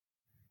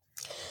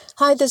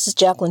Hi, this is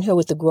Jacqueline here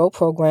with the Grow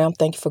Program.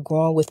 Thank you for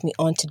growing with me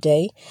on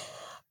today.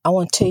 I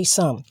want to tell you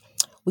something.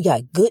 We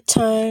got good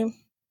time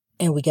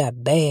and we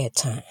got bad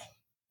time.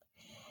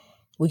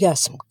 We got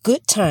some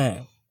good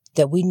time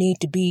that we need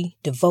to be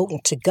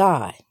devoting to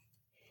God.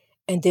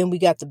 And then we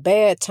got the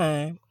bad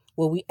time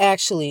where we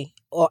actually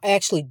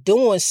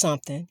doing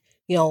something,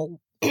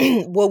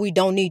 where we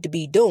don't need to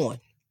be doing.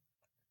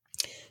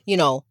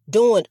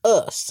 Doing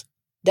us.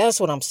 That's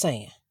what I'm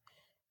saying.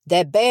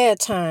 That bad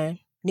time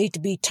need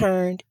to be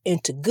turned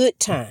into good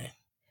time.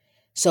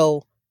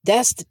 So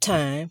that's the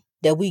time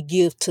that we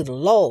give to the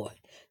Lord.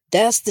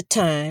 That's the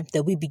time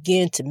that we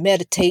begin to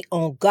meditate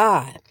on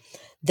God.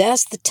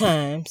 That's the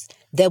times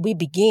that we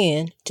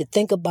begin to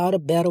think about a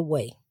better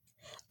way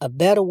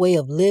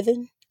of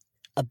living,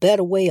 a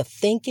better way of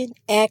thinking,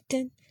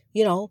 acting.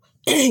 You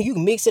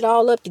can mix it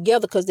all up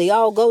together because they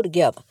all go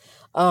together.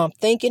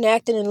 Thinking,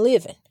 acting, and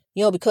living.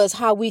 Because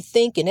how we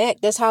think and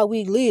act, that's how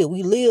we live.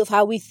 We live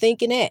how we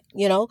think and act,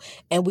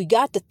 and we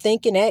got to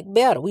think and act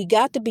better. We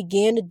got to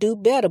begin to do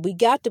better. We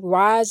got to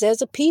rise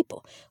as a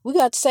people. We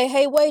got to say,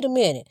 hey, wait a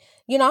minute.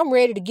 I'm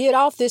ready to get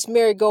off this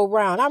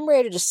merry-go-round. I'm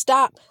ready to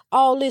stop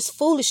all this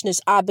foolishness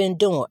I've been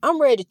doing. I'm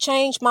ready to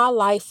change my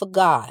life for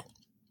God.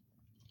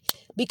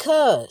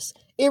 Because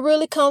it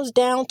really comes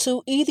down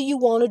to either you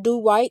want to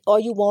do right or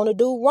you want to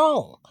do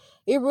wrong.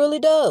 It really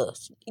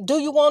does. Do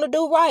you want to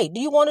do right? Do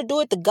you want to do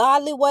it the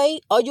godly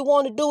way or you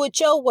want to do it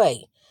your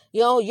way?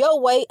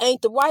 Your way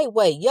ain't the right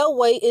way. Your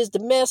way is the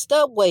messed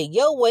up way.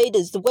 Your way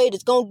is the way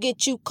that's going to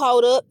get you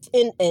caught up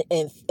and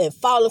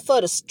falling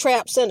for the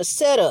traps and the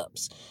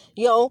setups.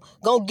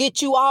 Going to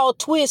get you all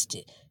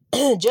twisted.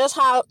 Just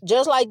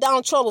like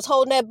Donald Trump was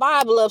holding that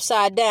Bible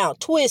upside down,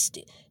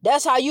 twisted.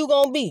 That's how you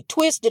gonna be,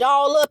 twisted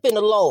all up in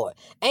the Lord.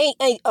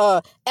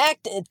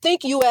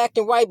 Think you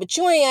acting right, but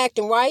you ain't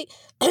acting right.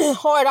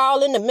 Heart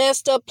all in the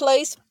messed up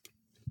place.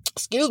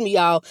 Excuse me,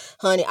 y'all,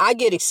 honey. I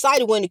get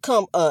excited when it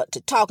come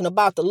to talking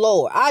about the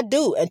Lord. I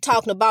do, and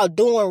talking about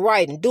doing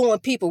right and doing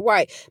people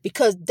right,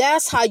 because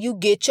that's how you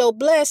get your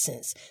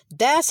blessings.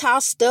 That's how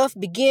stuff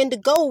begin to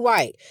go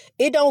right.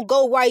 It don't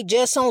go right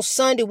just on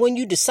Sunday when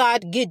you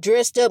decide to get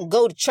dressed up and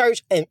go to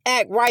church and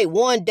act right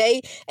one day,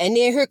 and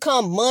then here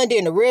come Monday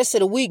and the rest of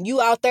the week you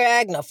out there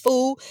acting a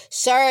fool.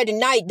 Saturday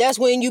night, that's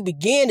when you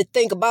begin to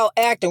think about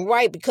acting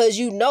right, because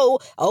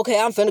okay,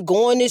 I'm finna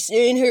go in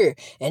here,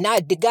 and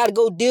I gotta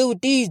go deal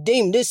with these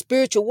demons, this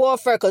spiritual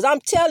warfare, because I'm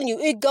telling you,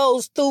 it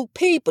goes through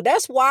people.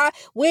 That's why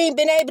we ain't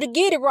been able to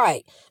get it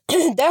right.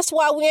 That's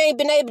why we ain't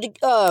been able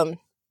to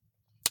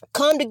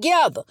come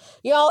together,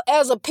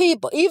 as a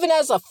people, even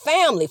as a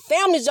family.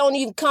 Families don't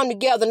even come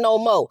together no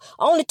more.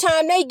 Only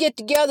time they get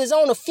together is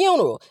on a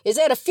funeral. Is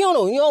at a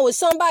funeral, when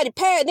somebody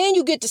passed, then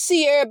you get to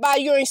see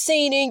everybody you ain't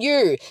seen in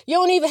years. You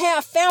don't even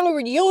have family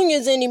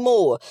reunions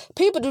anymore.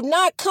 People do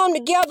not come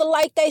together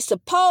like they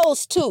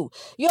supposed to.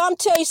 I'm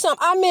telling you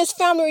something. I miss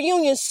family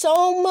reunions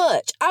so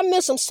much. I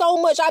miss them so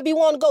much. I be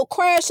wanting to go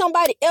crash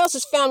somebody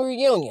else's family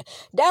reunion.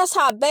 That's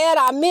how bad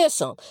I miss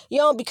them.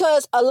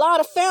 Because a lot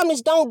of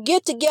families don't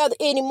get together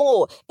anymore.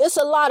 It's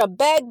a lot of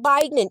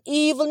backbiting and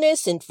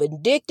evilness and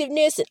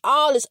vindictiveness and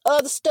all this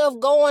other stuff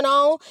going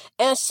on.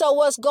 And so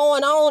what's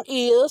going on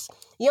is,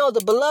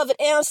 the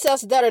beloved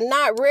ancestors that are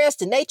not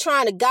resting, they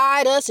trying to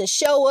guide us and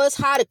show us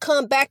how to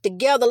come back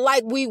together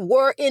like we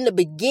were in the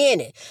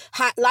beginning,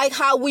 like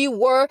how we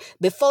were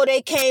before they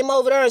came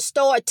over there and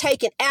started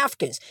taking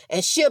Africans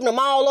and shipping them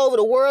all over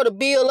the world to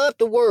build up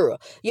the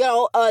world.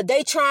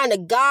 They trying to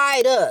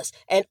guide us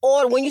and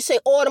order. When you say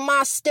order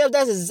my steps,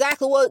 that's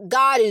exactly what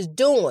God is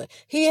doing.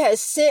 He has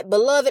sent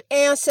beloved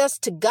ancestors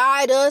to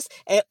guide us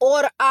and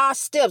order our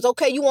steps.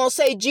 Okay, you want to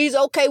say Jesus?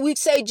 Okay, we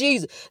say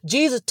Jesus.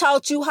 Jesus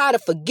taught you how to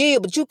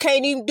forgive, but you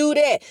can't even do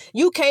that.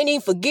 You can't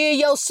even forgive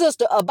your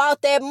sister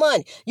about that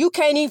money. You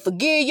can't even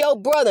forgive your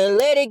brother and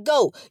let it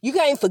go. You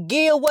can't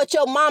forgive what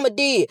your mama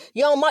did.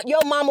 Your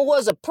mama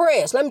was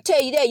oppressed. Let me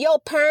tell you that. Your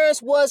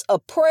parents was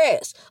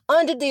oppressed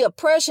under the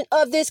oppression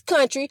of this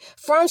country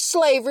from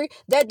slavery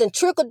that then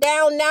trickled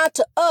down now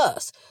to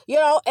us.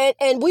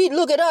 And we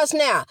look at us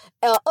now,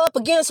 up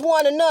against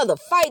one another,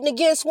 fighting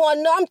against one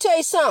another. I'm telling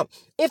you something.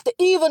 If the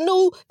evil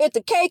knew, if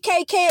the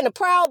KKK and the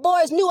Proud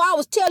Boys knew I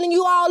was telling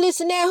you all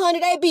this and that, honey,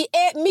 they be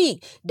at me.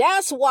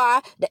 That's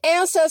why the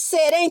ancestors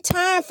said ain't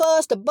time for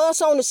us to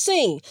bust on the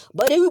scene.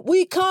 But if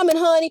we coming,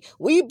 honey,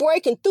 we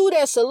breaking through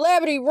that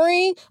celebrity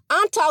ring.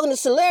 I'm talking to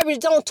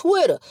celebrities on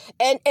Twitter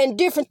and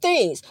different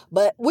things.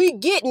 But we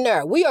getting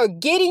there. We are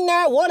getting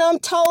there. One of them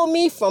told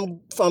me from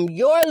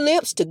your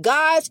lips to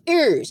God's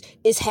ears.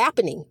 It's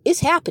happening. It's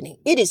happening.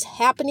 It is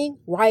happening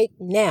right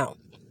now.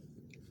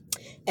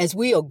 As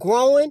we are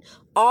growing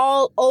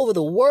all over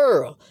the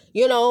world,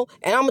 and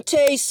I'm going to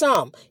tell you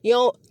something,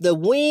 the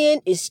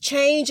wind is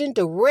changing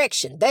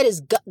direction. That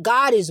is,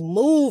 God is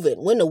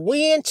moving. When the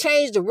wind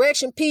changes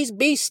direction, peace,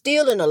 be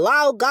still and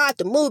allow God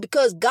to move,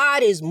 because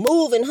God is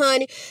moving,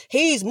 honey.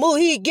 He's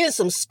moving. He getting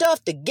some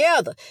stuff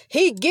together.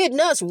 He getting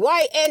us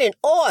right and in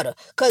order,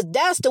 because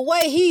that's the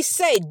way he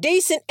say,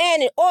 decent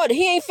and in order.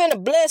 He ain't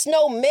finna bless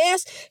no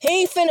mess.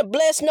 He ain't finna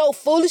bless no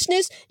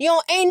foolishness.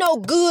 Ain't no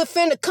good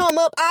finna come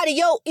up out of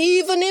your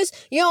evilness.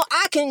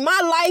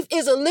 My life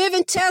is a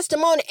living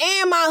testimony,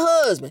 and my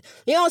husband.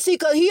 See,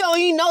 because he don't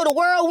even know the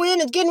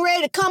whirlwind is getting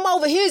ready to come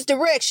over his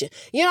direction.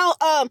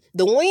 The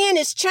wind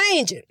is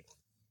changing.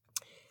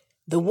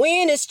 The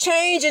wind is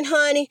changing,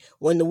 honey.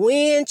 When the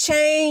wind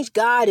change,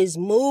 God is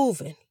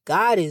moving.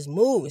 God is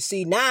moving.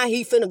 See, now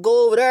he finna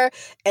go over there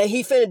and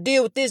he finna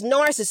deal with this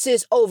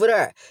narcissist over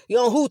there.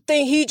 Who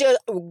think he just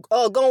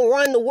gonna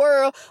run the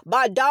world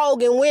by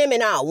dogging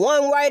women out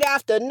one right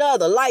after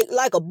another,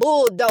 like a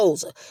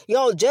bulldozer.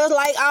 Just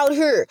like out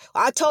here.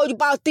 I told you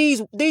about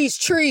these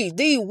trees,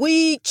 these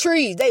weed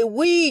trees. They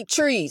weed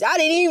trees. I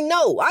didn't even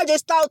know. I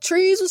just thought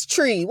trees was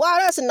trees. Wow,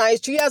 that's a nice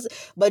tree.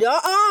 But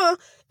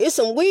it's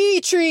some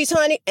weed trees,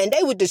 honey, and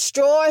they would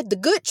destroy the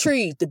good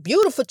trees, the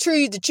beautiful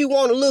trees that you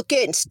want to look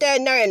at and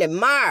stand there and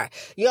admire,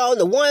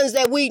 the ones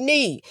that we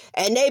need.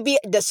 And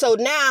so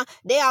now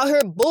they out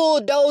here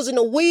bulldozing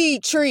the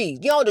weed trees,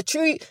 the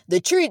tree,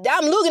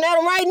 I'm looking at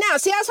them right now.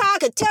 See, that's how I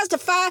could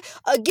testify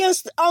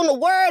on the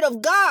word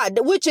of God,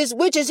 which is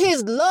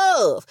his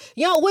love,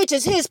 which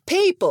is his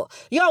people,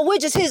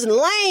 which is his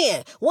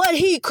land, what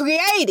he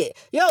created.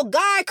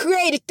 God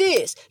created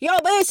this,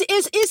 but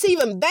it's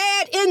even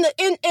bad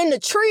in the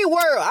tree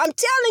world. I'm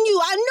telling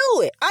you, I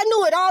knew it. I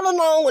knew it all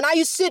along when I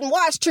used to sit and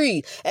watch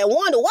trees and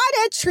wonder why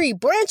that tree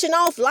branching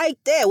off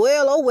like that.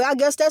 Well, I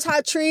guess that's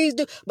how trees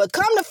do. But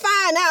come to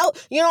find out,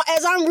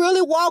 as I'm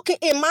really walking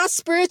in my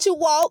spiritual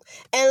walk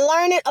and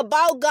learning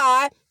about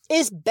God,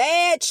 it's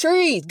bad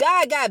trees.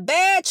 God got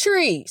bad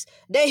trees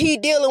that he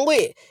dealing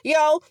with,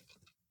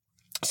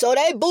 So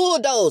they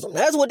bulldoze them.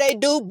 That's what they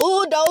do.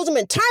 Bulldoze them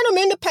and turn them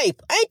into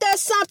paper. Ain't that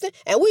something?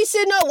 And we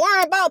sitting up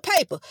worrying about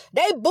paper.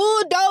 They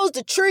bulldoze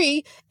the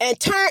tree and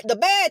turn the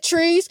bad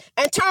trees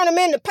and turn them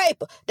into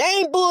paper. They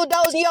ain't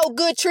bulldozing your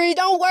good trees.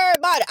 Don't worry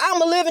about it.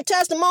 I'm a living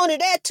testimony to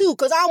that too,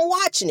 because I'm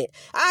watching it.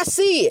 I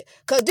see it,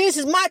 because this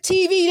is my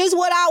TV. This is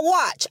what I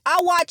watch. I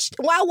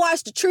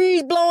watch the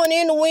trees blowing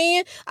in the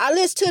wind. I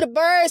listen to the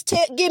birds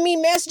give me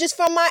messages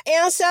from my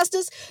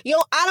ancestors.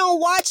 I don't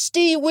watch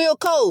Steve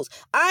Wilkos.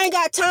 I ain't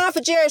got time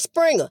for Jerry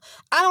Springer.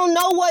 I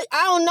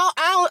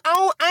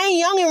ain't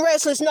young and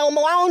restless no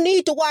more. I don't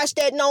need to watch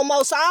that no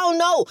more. So I don't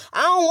know.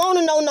 I don't want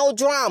to know no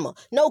drama,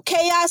 no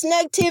chaos,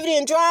 negativity,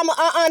 and drama.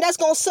 That's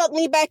going to suck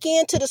me back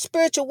into the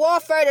spiritual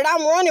warfare that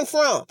I'm running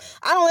from.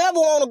 I don't ever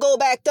want to go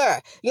back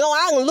there.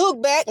 I can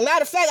look back.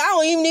 Matter of fact, I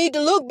don't even need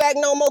to look back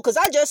no more, because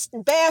I just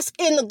bask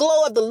in the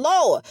glow of the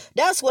Lord.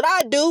 That's what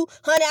I do.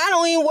 Honey, I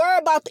don't even worry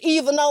about the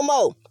evil no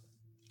more.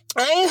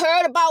 I ain't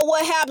heard about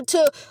what happened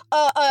to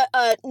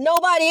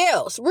nobody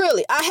else.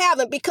 Really, I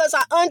haven't, because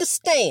I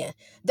understand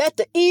that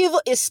the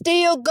evil is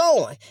still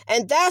going.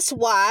 And that's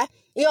why,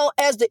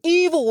 as the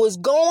evil was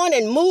going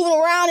and moving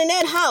around in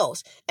that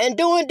house and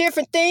doing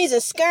different things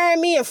and scaring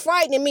me and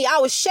frightening me, I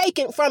was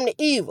shaking from the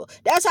evil.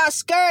 That's how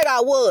scared I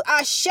was.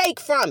 I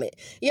shake from it,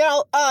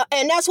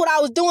 and that's what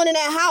I was doing in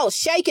that house,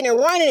 shaking and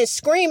running and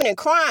screaming and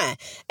crying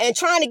and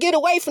trying to get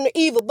away from the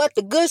evil. But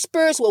the good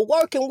spirits were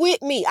working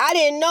with me. I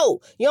didn't know,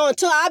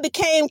 until I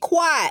became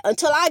quiet,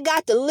 until I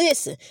got to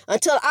listen,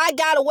 until I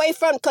got away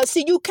from it. Because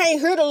see, you can't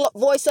hear the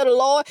voice of the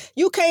Lord.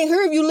 You can't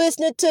hear if you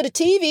listening to the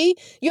TV.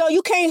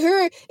 You can't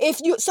hear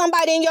if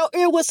somebody in your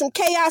ear with some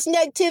chaos,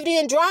 negativity,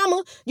 and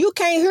drama. You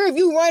can't hear if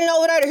you running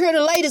over there to hear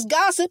the latest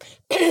gossip.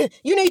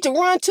 You need to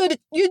run to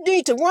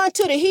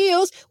the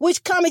hills,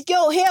 which cometh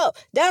your help.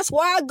 That's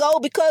why I go,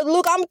 because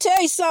look, I'm gonna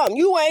tell you something.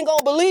 You ain't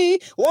gonna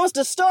believe once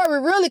the story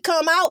really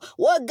come out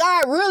what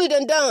God really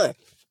done.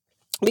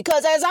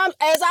 Because as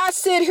I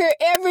sit here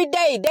every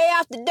day, day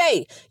after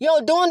day,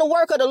 doing the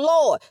work of the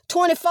Lord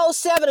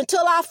 24/7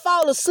 until I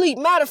fall asleep.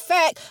 Matter of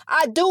fact,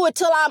 I do it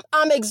till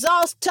I'm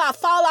exhausted, till I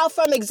fall out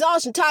from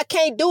exhaustion, till I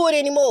can't do it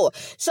anymore.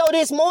 So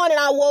this morning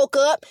I woke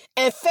up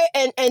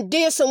and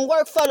did some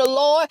work for the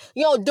Lord,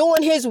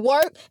 doing his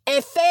work,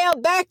 and fell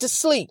back to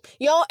sleep,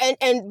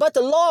 but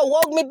the Lord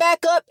woke me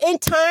back up in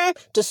time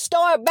to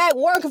start back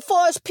working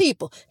for his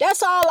people.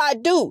 That's all I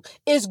do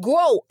is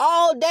grow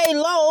all day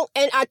long,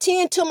 and I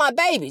tend to my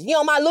baby.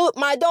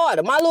 My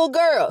daughter, my little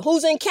girl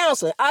who's in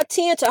counseling, I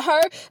tend to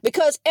her,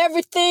 because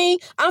everything,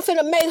 I'm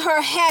finna make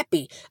her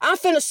happy. I'm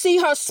finna see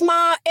her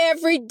smile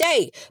every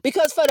day,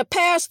 because for the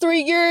past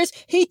 3 years,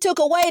 he took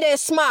away that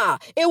smile.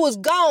 It was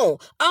gone.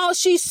 All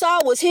she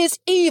saw was his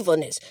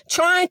evilness,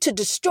 trying to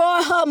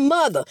destroy her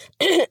mother.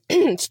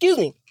 Excuse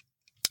me.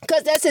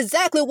 Because that's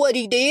exactly what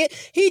he did.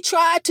 He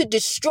tried to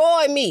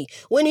destroy me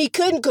when he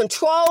couldn't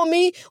control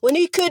me, when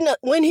he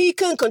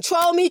couldn't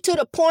control me to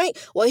the point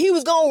where he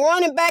was going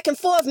running back and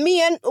forth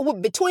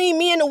between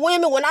me and the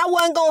women when I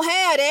wasn't going to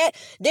have that.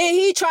 Then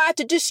he tried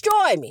to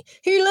destroy me.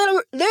 He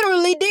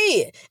literally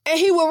did. And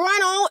he would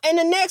run on and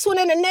the next one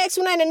and the next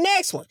one and the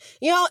next one.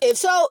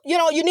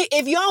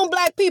 If you own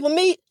black people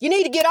meat, you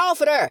need to get off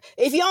of there.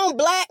 If you own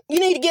black, you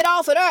need to get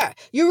off of there.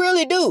 You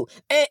really do.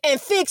 And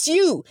fix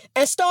you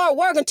and start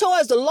working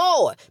towards the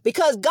Lord,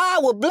 because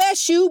God will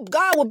bless you.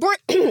 God will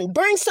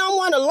bring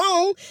someone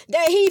along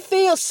that he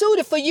feels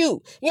suited for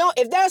you.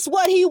 If that's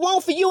what he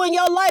wants for you in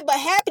your life, but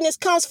happiness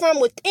comes from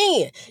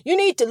within. You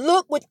need to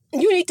look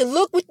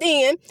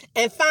within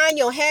and find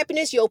your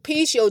happiness, your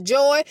peace, your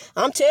joy.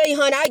 I'm telling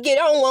you, honey, I get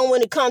on one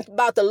when it comes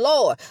about the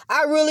Lord.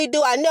 I really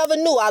do. I never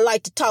knew I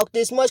liked to talk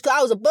this much because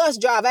I was a bus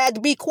driver. I had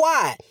to be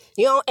quiet,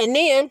 and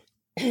then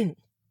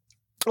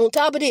on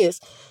top of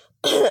this,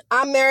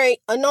 I married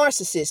a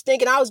narcissist,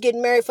 thinking I was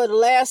getting married for the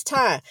last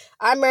time.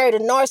 I married a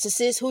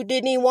narcissist who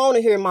didn't even want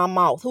to hear my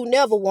mouth, who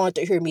never wanted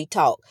to hear me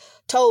talk,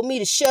 told me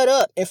to shut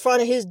up in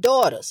front of his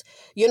daughters.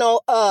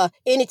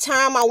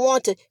 Anytime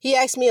he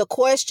asked me a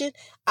question,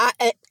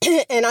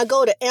 and I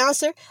go to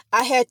answer,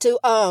 I had to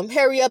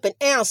hurry up and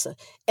answer.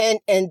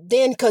 And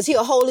then, because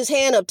he'll hold his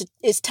hand up,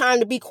 it's time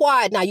to be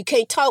quiet now. You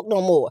can't talk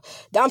no more.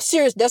 I'm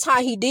serious. That's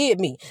how he did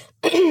me.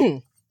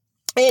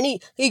 And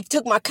he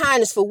took my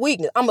kindness for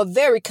weakness. I'm a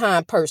very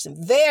kind person,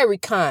 very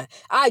kind.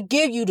 I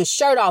give you the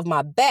shirt off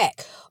my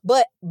back,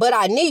 but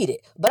I need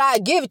it. But I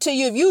give it to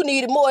you if you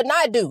need it more than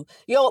I do.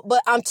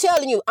 But I'm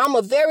telling you, I'm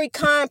a very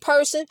kind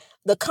person,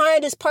 the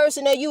kindest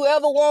person that you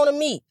ever want to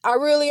meet. I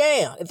really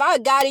am. If I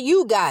got it,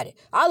 you got it.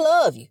 I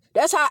love you.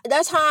 That's how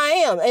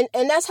I am.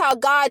 And that's how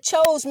God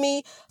chose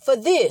me for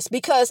this,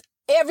 because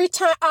every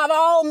time I've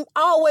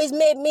always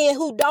met men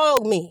who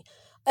dog me.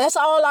 That's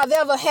all I've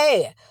ever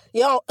had.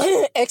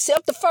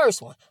 Except the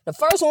first one. The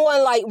first one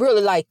wasn't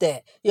really like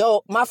that.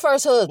 My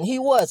first husband, he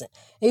wasn't.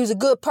 He was a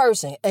good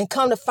person. And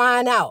come to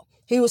find out,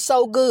 he was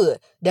so good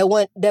that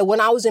when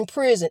I was in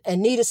prison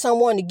and needed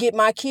someone to get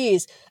my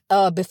kids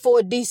before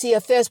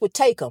DCFS would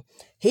take them,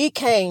 he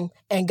came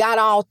and got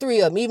all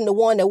three of them, even the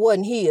one that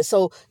wasn't his.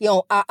 So,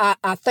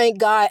 I thank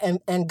God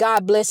and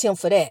God bless him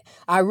for that.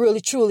 I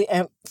really, truly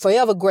am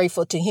forever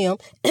grateful to him.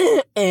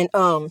 And,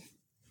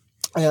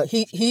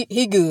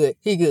 he good.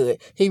 He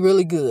good. He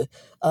really good.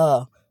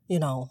 And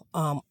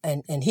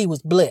he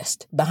was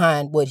blessed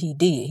behind what he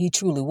did. He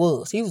truly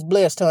was. He was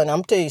blessed, honey.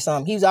 I'm telling you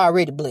something. He was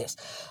already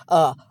blessed.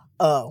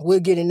 We'll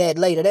get in that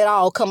later. That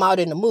all come out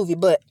in the movie.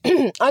 But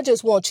I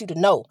just want you to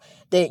know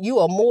that you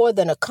are more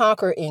than a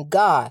conqueror in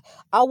God.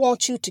 I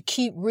want you to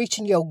keep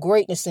reaching your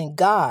greatness in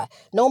God,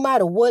 no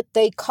matter what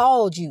they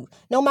called you,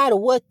 no matter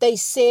what they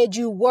said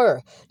you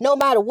were, no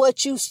matter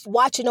what you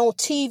watching on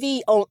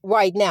TV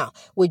right now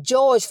with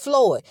George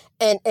Floyd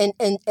and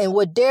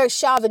what Derek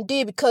Chauvin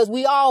did, because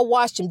we all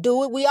watched him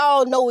do it. We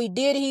all know he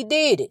did it. He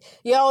did it.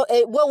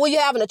 What were you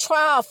having a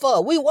trial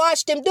for? We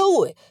watched him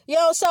do it.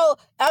 So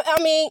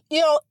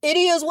it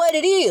is what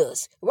it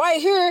is. Right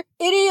here,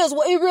 it is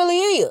what it really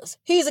is.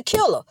 He's a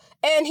killer.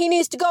 And he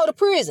needs to go to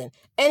prison.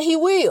 And he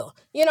will.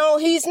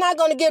 He's not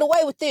going to get away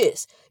with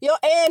this.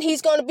 And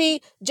he's going to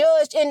be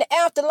judged in the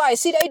afterlife.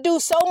 See, they do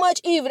so much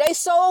evil. They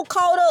so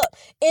caught up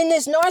in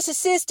this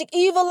narcissistic,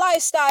 evil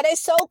lifestyle. They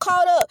so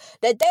caught up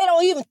that they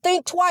don't even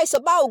think twice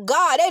about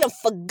God. They done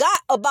forgot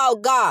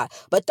about God.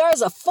 But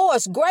there's a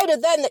force greater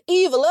than the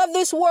evil of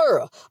this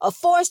world. A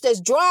force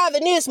that's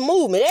driving this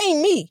movement. It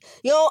ain't me.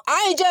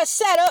 I ain't just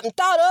sat up and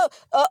thought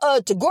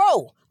of to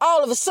grow.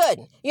 All of a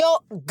sudden,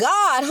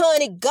 God,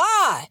 honey,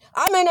 God.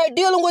 I'm in there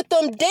dealing with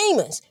them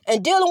demons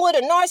and dealing with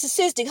a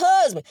narcissistic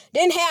husband.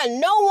 Didn't have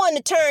no one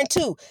to turn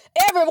to.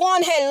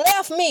 Everyone had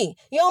left me.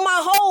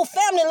 My whole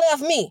family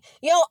left me.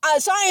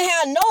 So I ain't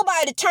had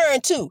nobody to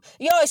turn to.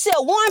 Except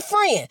one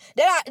friend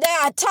that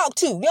I talked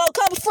to. A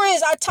couple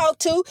friends I talked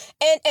to,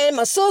 and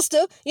my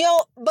sister.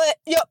 But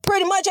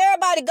pretty much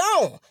everybody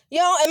gone.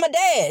 And my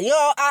dad.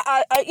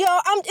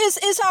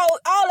 It's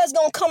all that's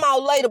gonna come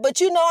out later. But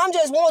I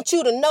just want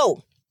you to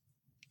know.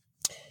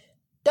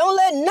 Don't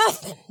let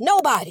nothing,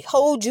 nobody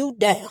hold you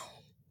down.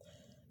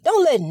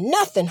 Don't let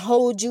nothing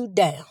hold you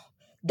down.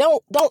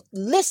 Don't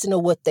listen to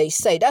what they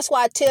say. That's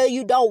why I tell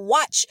you, don't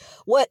watch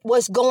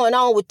what's going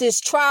on with this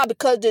trial,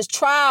 because this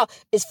trial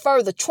is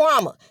further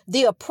trauma.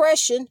 The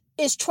oppression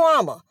is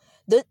trauma.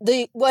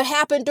 What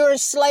happened during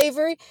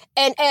slavery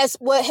and as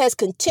what has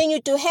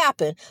continued to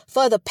happen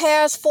for the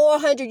past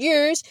 400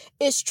 years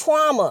is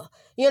trauma.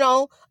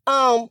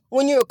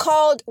 When you're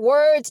called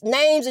words,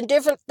 names, and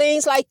different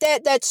things like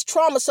that, that's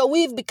trauma. So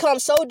we've become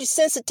so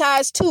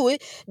desensitized to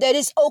it that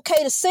it's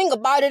okay to sing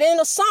about it in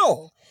a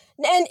song.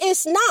 And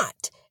it's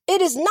not.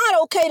 It is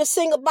not okay to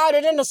sing about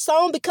it in a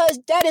song because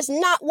that is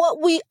not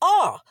what we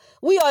are.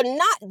 We are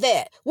not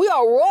that. We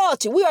are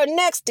royalty. We are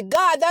next to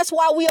God. That's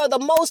why we are the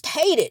most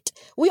hated.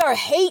 We are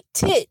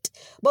hated,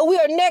 but we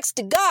are next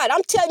to God.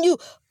 I'm telling you,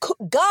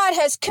 God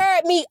has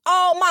carried me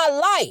all my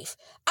life.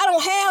 I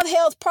don't have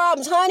health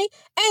problems, honey.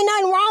 Ain't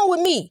nothing wrong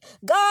with me.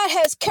 God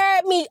has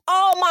carried me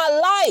all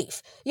my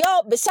life.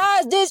 Yo,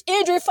 besides this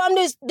injury from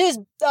this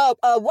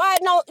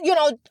riding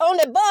on, on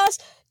the bus,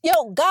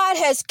 God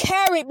has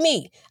carried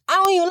me. I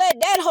don't even let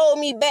that hold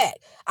me back.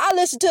 I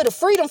listen to the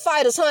freedom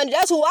fighters, honey.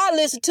 That's who I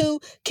listen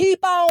to.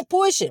 Keep on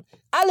pushing.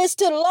 I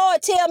listen to the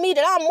Lord tell me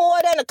that I'm more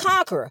than a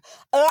conqueror.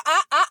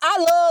 I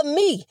love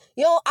me.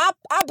 I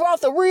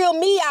brought the real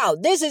me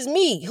out. This is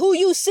me, who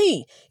you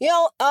see.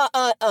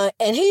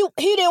 And he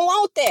didn't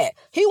want that.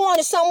 He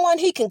wanted someone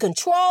he can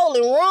control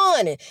and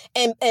run.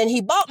 And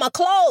he bought my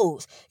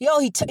clothes.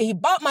 He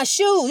bought my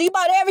shoes. He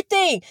bought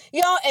everything.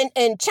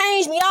 And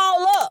changed me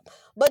all up.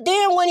 But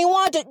then when he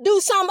wanted to do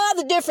some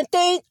other different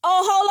thing,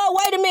 oh, hold on,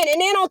 wait a minute.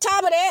 And then on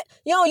top of that,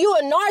 you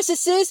a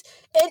narcissist,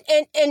 and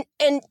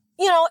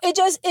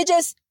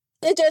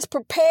it just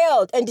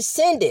propelled and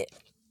descended.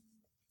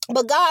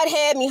 But God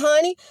had me,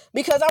 honey,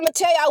 because I'm going to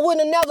tell you, I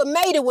wouldn't have never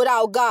made it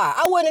without God.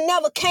 I wouldn't have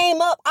never came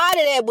up out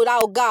of that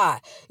without God.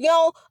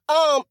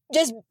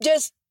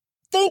 Just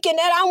thinking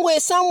that I'm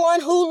with someone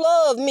who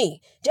loved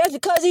me just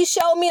because he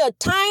showed me a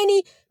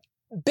tiny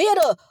bit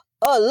of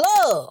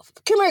love.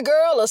 Come here,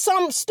 girl, or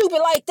something stupid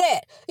like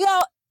that.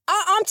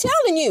 I'm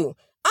telling you,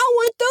 I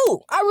went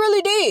through. I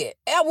really did.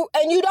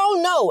 And you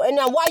don't know. And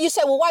then why you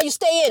say, well, why you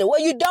stay in it? Well,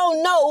 you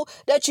don't know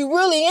that you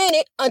really in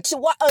it until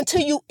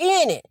you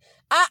in it.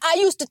 I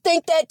used to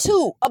think that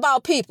too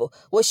about people.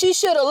 Well, she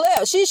should have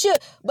left. She should.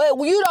 But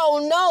you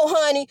don't know,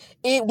 honey,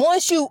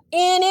 once you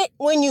in it,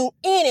 when you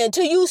in it,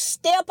 until you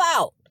step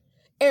out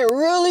and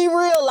really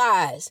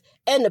realize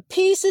and the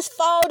pieces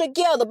fall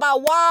together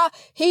about why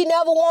he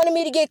never wanted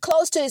me to get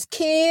close to his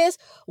kids,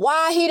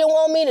 why he didn't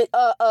want me to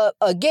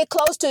get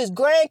close to his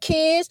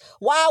grandkids,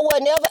 why I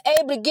was never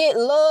able to get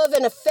love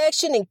and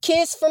affection and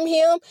kiss from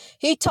him.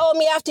 He told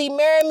me after he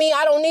married me,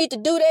 I don't need to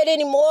do that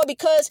anymore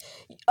because,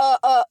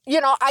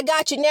 I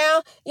got you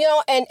now,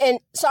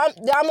 and so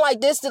I'm like,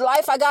 this is the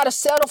life I got to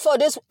settle for.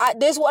 This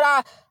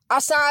what I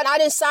signed. I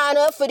didn't sign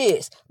up for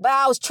this, but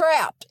I was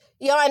trapped,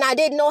 and I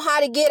didn't know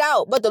how to get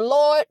out. But the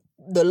Lord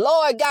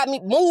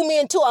moved me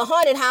into a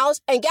haunted house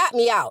and got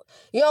me out,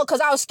 because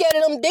I was scared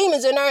of them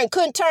demons in there and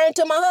couldn't turn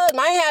to my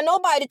husband. I ain't had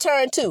nobody to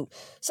turn to.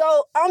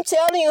 So I'm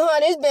telling you,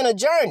 honey, it's been a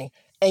journey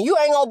and you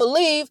ain't gonna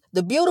believe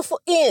the beautiful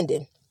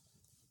ending.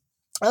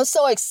 I'm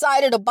so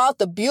excited about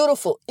the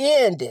beautiful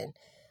ending.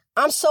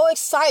 I'm so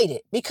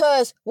excited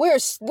because we're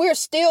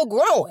still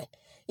growing.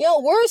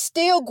 We're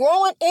still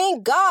growing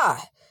in God.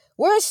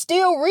 We're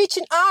still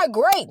reaching our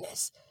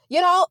greatness.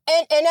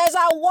 And as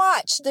I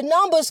watch the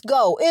numbers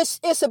go,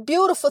 it's a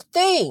beautiful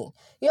thing.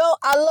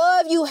 I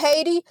love you,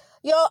 Haiti.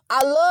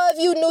 I love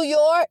you, New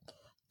York.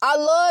 I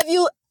love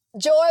you,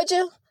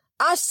 Georgia.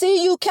 I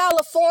see you,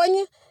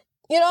 California.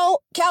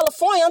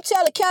 California, I'm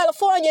telling you,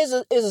 California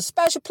is a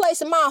special place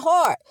in my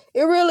heart.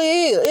 It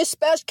really is. It's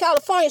special.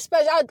 California,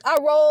 special. I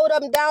rode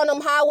up and down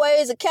them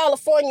highways of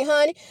California,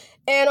 honey,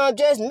 and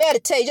just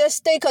meditate,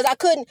 just think, because I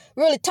couldn't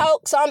really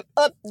talk, so I'm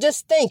up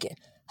just thinking.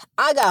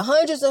 I got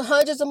hundreds and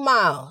hundreds of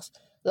miles.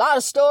 A lot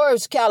of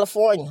stories,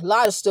 California. A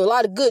lot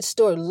of good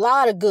stories, a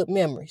lot of good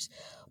memories.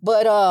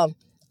 But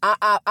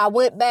I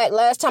went back.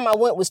 Last time I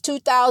went was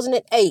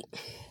 2008.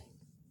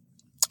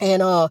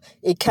 And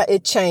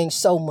it changed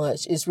so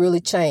much. It's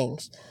really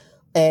changed.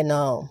 And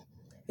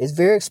it's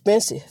very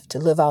expensive to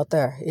live out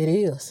there. It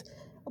is.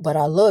 But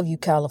I love you,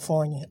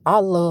 California. I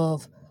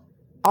love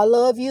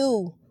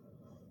you,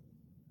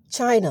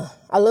 China.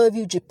 I love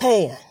you,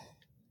 Japan.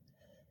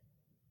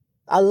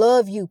 I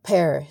love you,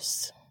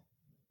 Paris.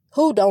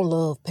 Who don't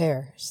love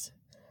Paris?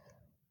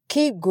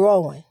 Keep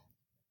growing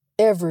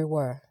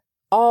everywhere,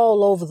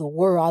 all over the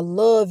world. I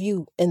love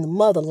you in the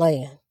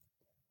motherland.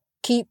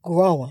 Keep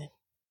growing.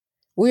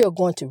 We are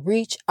going to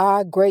reach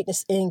our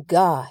greatness in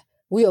God.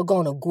 We are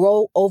going to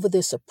grow over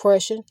this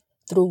oppression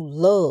through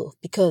love,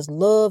 because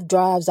love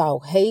drives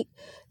out hate.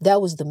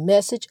 That was the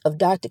message of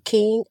Dr.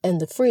 King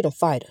and the freedom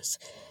fighters.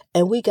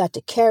 And we got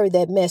to carry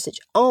that message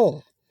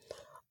on.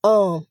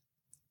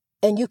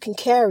 And you can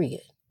carry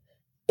it.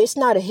 It's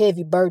not a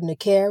heavy burden to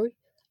carry.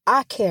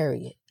 I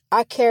carry it.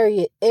 I carry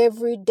it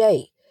every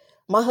day.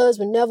 My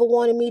husband never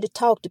wanted me to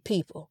talk to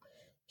people.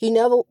 He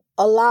never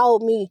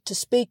allowed me to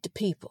speak to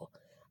people.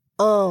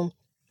 I'm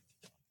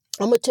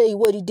going to tell you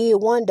what he did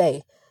one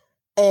day.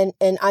 And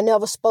I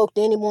never spoke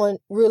to anyone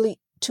really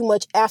too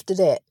much after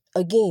that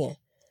again,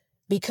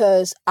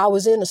 because I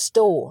was in a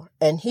store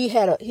and he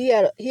was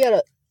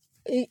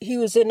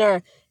in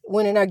there,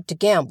 went in there to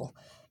gamble.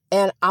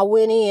 And I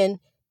went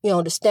in,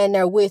 to stand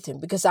there with him,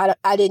 because I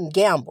didn't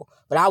gamble,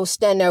 but I was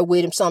standing there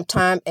with him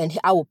sometime, and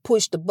I would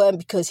push the button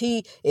because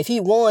if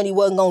he won, he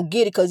wasn't going to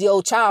get it because he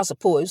owed child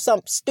support. It was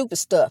some stupid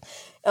stuff.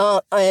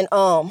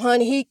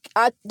 Honey,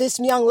 this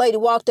young lady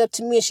walked up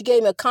to me and she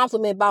gave me a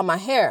compliment about my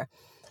hair.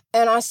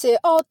 And I said,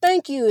 oh,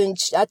 thank you. And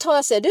I told her,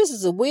 I said, this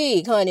is a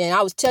wig, honey. And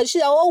I was telling, she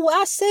said, oh, well,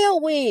 I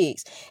sell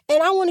wigs.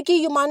 And I want to give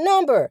you my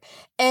number.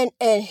 And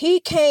he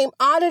came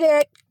out of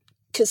that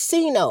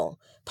casino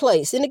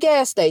place in the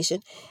gas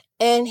station.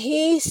 And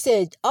he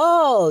said,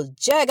 oh,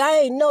 Jack, I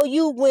ain't know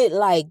you went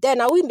like that.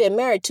 Now, we've been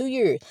married 2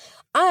 years.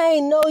 I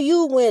ain't know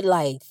you went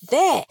like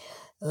that.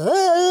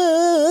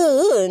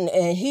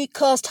 And he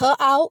cussed her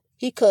out.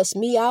 He cussed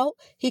me out.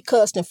 He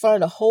cussed in front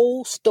of the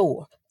whole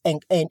store.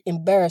 And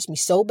embarrassed me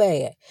so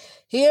bad.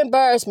 He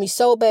embarrassed me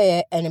so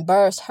bad and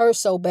embarrassed her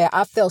so bad.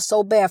 I felt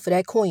so bad for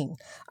that queen.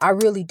 I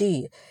really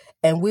did.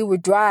 And we were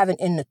driving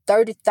in the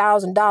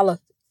 $30,000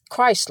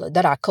 Chrysler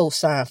that I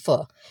co-signed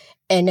for.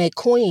 And that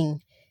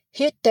queen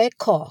hit that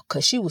car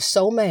because she was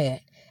so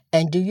mad.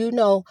 And do you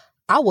know,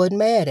 I wasn't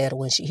mad at her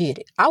when she hit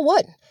it. I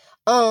wasn't.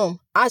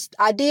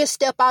 I did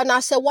step out and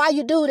I said, why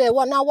you do that?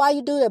 Why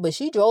you do that? But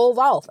she drove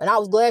off. And I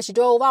was glad she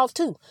drove off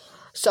too.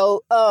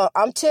 So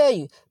I'm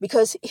telling you,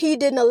 because he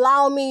didn't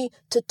allow me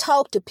to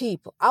talk to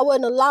people. I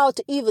wasn't allowed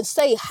to even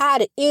say hi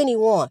to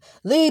anyone.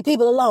 Leave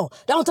people alone.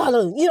 Don't talk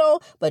to them,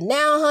 But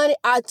now, honey,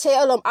 I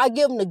tell them, I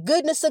give them the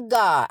goodness of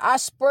God. I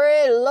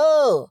spread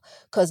love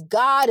because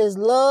God is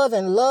love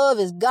and love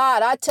is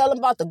God. I tell them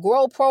about the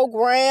Grow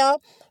program.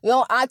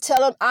 I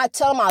tell them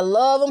I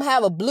love them.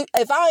 Have a blue.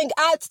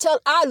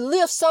 I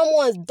lift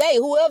someone's day,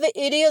 whoever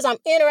it is I'm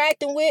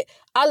interacting with,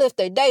 I lift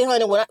their day,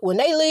 honey. When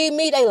they leave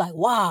me, they like,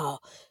 wow.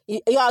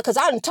 Because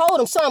I done told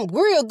them something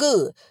real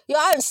good.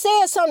 I done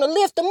said something to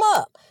lift them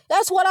up.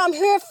 That's what I'm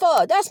here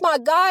for. That's my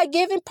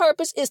God-given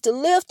purpose, is to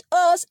lift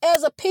us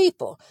as a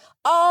people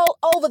all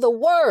over the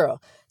world.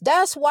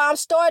 That's why I'm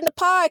starting the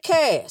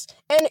podcast.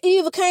 And the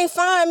evil can't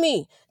find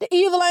me. The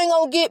evil ain't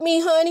gonna get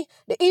me, honey.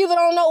 The evil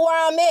don't know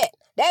where I'm at.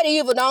 That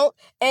evil don't.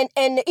 And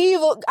the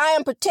evil, I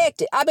am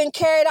protected. I've been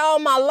carried all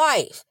my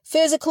life,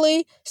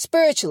 physically,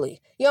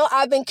 spiritually.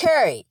 I've been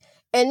carried.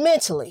 And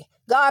mentally,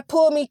 God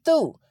pulled me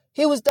through.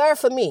 He was there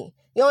for me.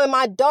 In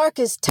my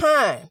darkest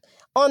time,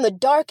 on the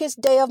darkest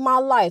day of my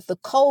life, the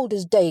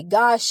coldest day,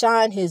 God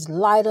shined his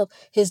light,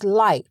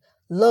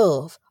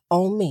 love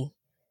on me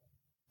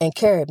and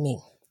carried me.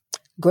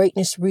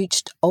 Greatness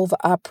reached over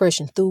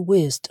oppression through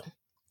wisdom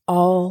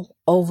all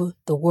over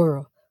the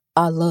world.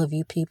 I love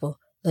you people.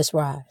 Let's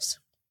rise.